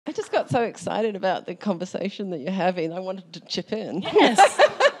I just got so excited about the conversation that you're having. I wanted to chip in. Yes.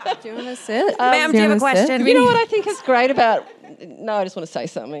 Do you want to sit? Ma'am, do you have a question? You know what I think is great about... No, I just want to say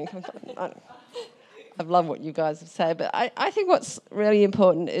something. I've loved what you guys have said, but I think what's really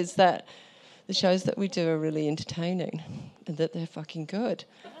important is that the shows that we do are really entertaining and that they're fucking good.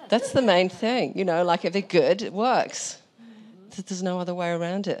 That's the main thing. You know, like if they're good, it works. There's no other way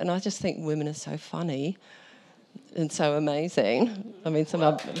around it. And I just think women are so funny and so amazing. I mean, some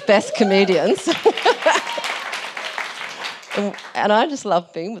of our best comedians. and I just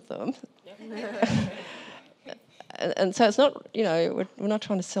love being with them. and so it's not, you know, we're not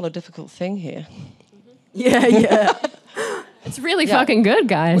trying to sell a difficult thing here. Yeah. It's really fucking good,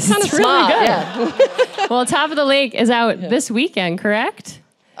 guys. It's really smart, good. Yeah. Well, Top of the Lake is out this weekend, correct?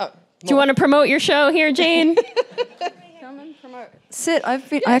 Do you want to promote your show here, Jane? Come and promote. Sit. I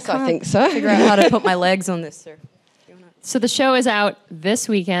Yes, I think so. figure out how to put my legs on this, sir. So the show is out this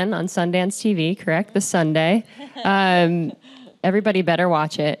weekend on Sundance TV, correct? This Sunday. Everybody better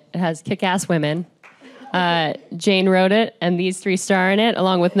watch it. It has kick-ass women. Jane wrote it, and these three star in it,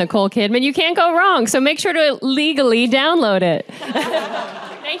 along with Nicole Kidman. You can't go wrong, so make sure to legally download it.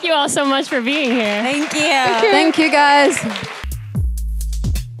 Thank you all so much for being here. Thank you. Thank you, guys.